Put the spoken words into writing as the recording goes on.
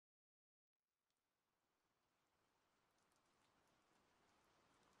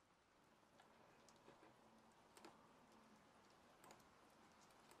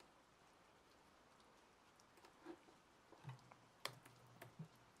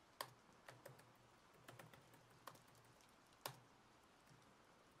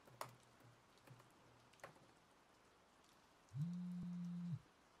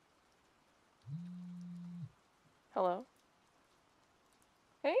Hello?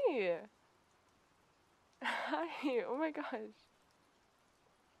 Hey! Hi! Oh my gosh.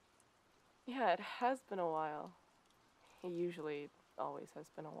 Yeah, it has been a while. It usually always has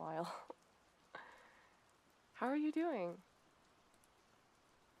been a while. How are you doing?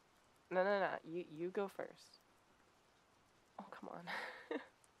 No. You go first. Oh, come on.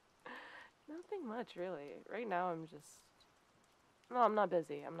 Nothing much, really. Right now, I'm just... No, I'm not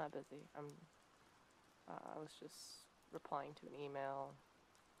busy. I'm not busy. I was just replying to an email.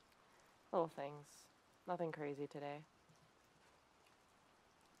 Little things. Nothing crazy today.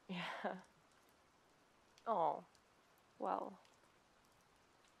 Yeah. Oh, well.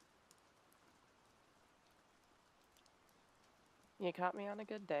 You caught me on a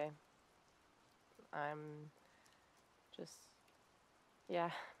good day. I'm just...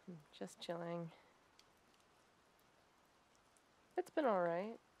 Yeah, just chilling. It's been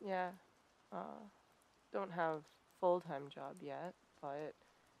alright, yeah. Don't have full-time job yet, but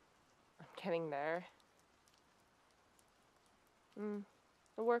I'm getting there. The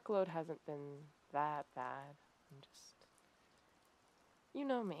workload hasn't been that bad. I'm just, you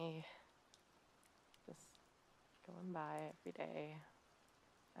know me, just going by every day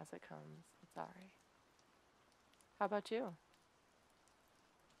as it comes. It's alright. How about you?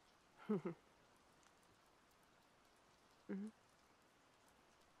 hmm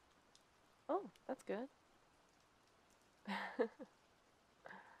Oh, that's good.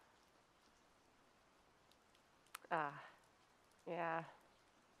 Ah, yeah,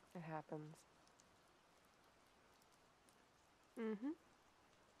 it happens. hmm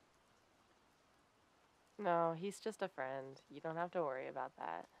No, he's just a friend. You don't have to worry about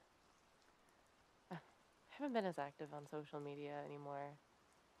that. I haven't been as active on social media anymore.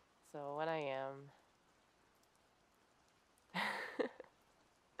 So when I am,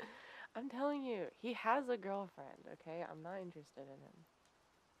 I'm telling you, he has a girlfriend, okay? I'm not interested in him.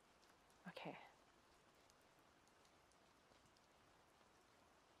 Okay.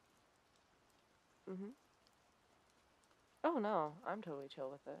 Mm-hmm. Oh no, I'm totally chill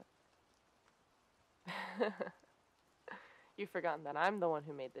with it. You've forgotten that I'm the one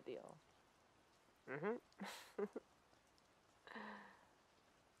who made the deal. Mm-hmm.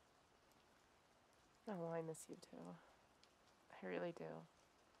 Oh, I miss you too. I really do.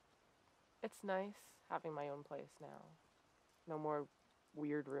 It's nice having my own place now. No more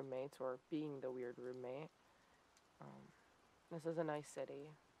weird roommates or being the weird roommate. Um, this is a nice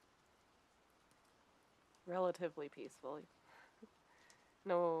city. Relatively peaceful.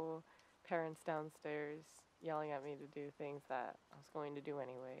 No parents downstairs yelling at me to do things that I was going to do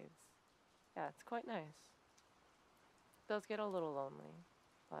anyways. Yeah, it's quite nice. It does get a little lonely,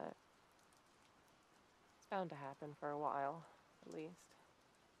 but it's bound to happen for a while, at least.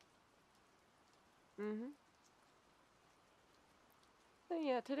 Mm-hmm.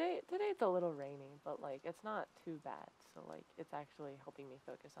 Yeah, today it's a little rainy, but like it's not too bad. So like it's actually helping me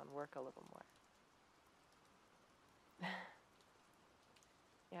focus on work a little more.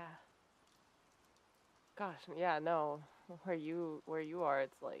 Yeah. Gosh, yeah, no. Where you are,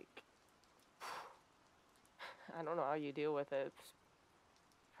 it's like I don't know how you deal with it. It's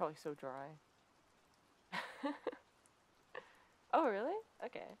probably so dry. Oh, really?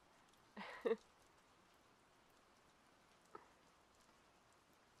 Okay.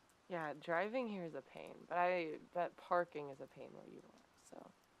 Yeah, driving here is a pain, but I bet parking is a pain where you are,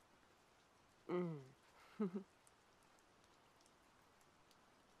 so. Mm.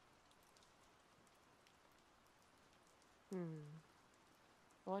 Hmm.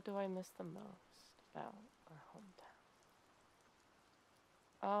 What do I miss the most about our hometown?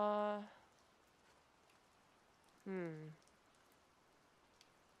 Uh, hmm.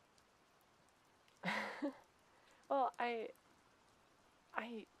 Well, I,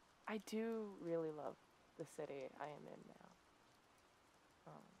 I do really love the city I am in now.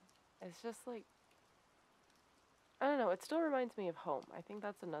 Um, it's just like, I don't know, it still reminds me of home. I think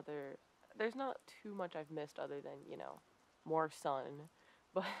that's another, there's not too much I've missed other than, more sun,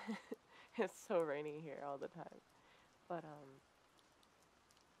 but it's so rainy here all the time. But,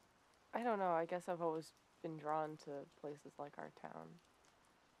 I don't know, I guess I've always been drawn to places like our town.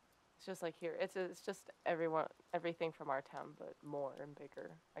 It's just like here, it's just everything from our town, but more and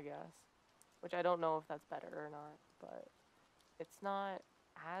bigger, I guess. Which I don't know if that's better or not, but it's not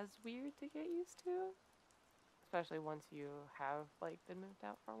as weird to get used to, especially once you have like been moved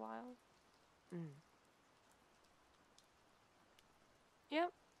out for a while. Mm.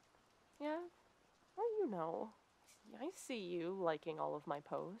 Yep. Yeah. Well, I see you liking all of my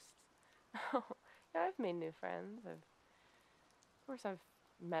posts. Yeah, I've made new friends. Of course, I've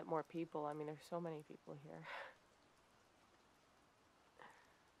met more people. I mean, there's so many people here.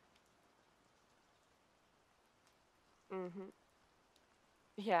 Mm-hmm.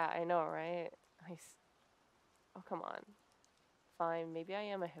 Yeah, I know, right? Oh, come on. Fine, maybe I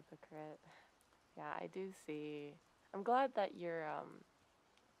am a hypocrite. Yeah, I do see. I'm glad that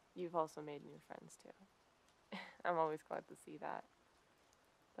you've also made new friends too. I'm always glad to see that.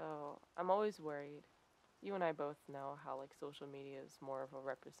 Though I'm always worried. You and I both know how like social media is more of a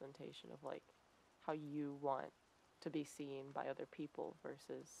representation of like how you want to be seen by other people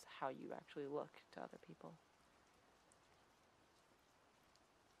versus how you actually look to other people.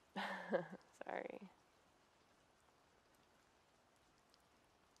 Sorry.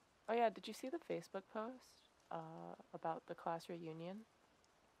 Oh yeah, did you see the Facebook post about the class reunion?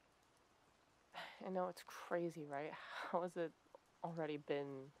 I know it's crazy, right? How has it already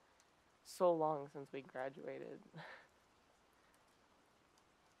been so long since we graduated?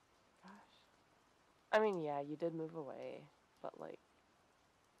 Gosh. I mean, yeah, you did move away, but like,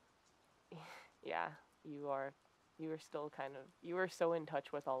 yeah, you are, you were still kind of, you were so in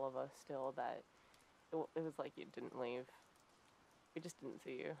touch with all of us still that it was like you didn't leave. We just didn't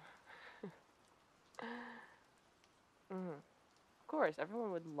see you. Mm. Of course,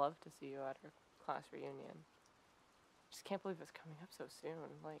 everyone would love to see you at our class reunion. Just can't believe it's coming up so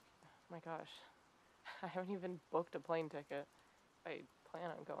soon. Like, my gosh, I haven't even booked a plane ticket. I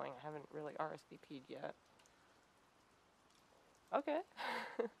plan on going. I haven't really RSVP'd yet. Okay.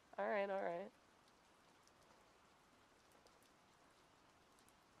 All right, all right.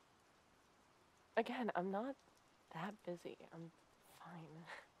 Again, I'm not that busy. I'm fine.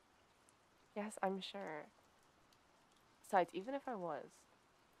 Yes, I'm sure. Besides, even if I was,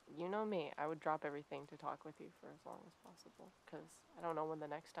 you know me, I would drop everything to talk with you for as long as possible. Because I don't know when the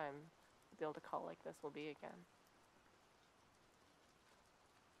next time I'll be able to call like this will be again.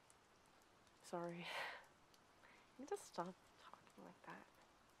 Sorry. You just stop talking like that.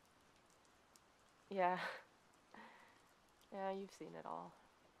 Yeah. Yeah, you've seen it all.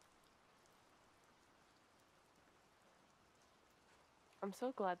 I'm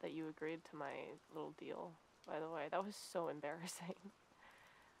so glad that you agreed to my little deal, by the way. That was so embarrassing.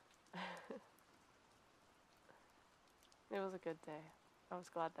 It was a good day. I was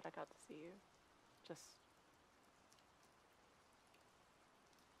glad that I got to see you. Just.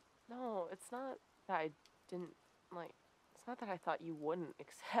 No, it's not that I didn't, like, it's not that I thought you wouldn't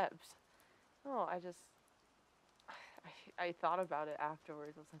accept. No, I just. I thought about it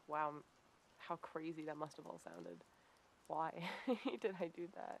afterwards. I was like, wow, how crazy that must have all sounded. Why did I do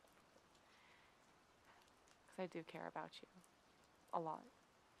that? Because I do care about you. A lot.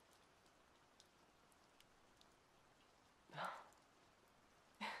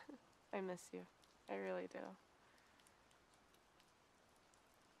 I miss you. I really do.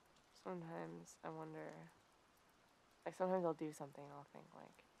 Sometimes I wonder, like, sometimes I'll do something and I'll think,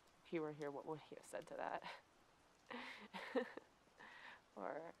 like, if he were here, what would he have said to that?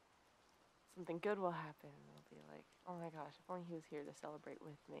 Or something good will happen and it'll be like, oh my gosh, if only he was here to celebrate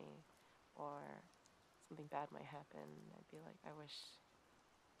with me. Or something bad might happen, I'd be like, I wish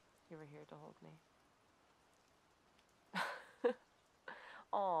he were here to hold me.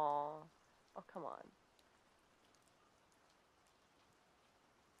 Aww. Oh, come on.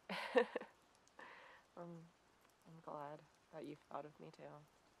 I'm glad that you thought of me too.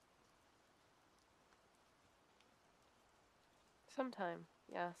 Sometime,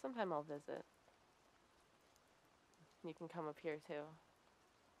 yeah, sometime I'll visit. You can come up here too.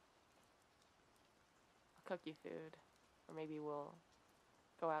 I'll cook you food. Or maybe we'll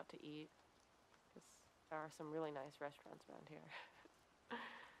go out to eat. Because there are some really nice restaurants around here.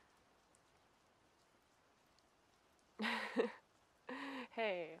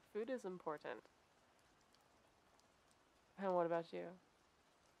 Hey, food is important. And what about you?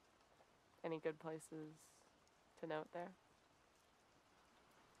 Any good places to note there?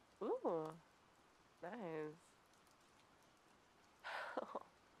 Ooh, nice.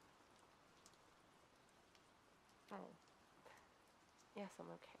 Oh, yes, I'm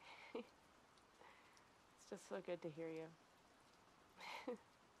okay. It's just so good to hear you.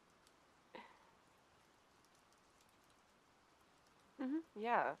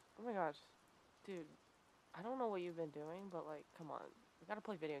 Yeah. Oh my gosh. Dude, I don't know what you've been doing, but like, come on. We gotta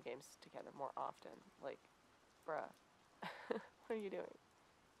play video games together more often. Like, bruh. What are you doing?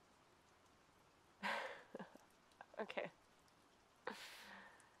 Okay.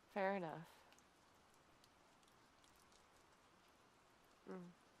 Fair enough. Mm.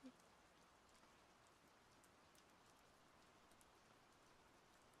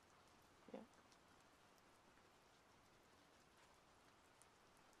 Yeah.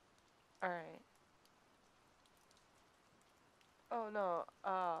 Alright. Oh no,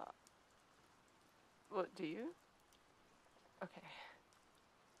 what, do you? Okay.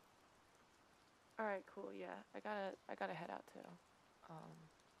 All right, cool. Yeah, I gotta head out too.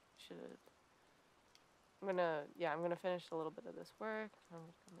 Should I'm gonna finish a little bit of this work. I'm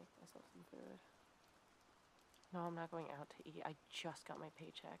just gonna make myself some food. No, I'm not going out to eat. I just got my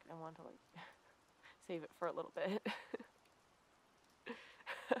paycheck. I want to like save it for a little bit.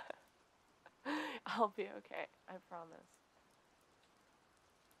 I'll be okay. I promise.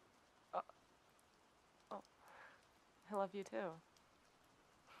 Oh, oh, I love you too.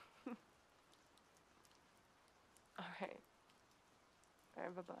 All right. All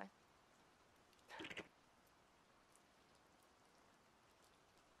right. Bye bye.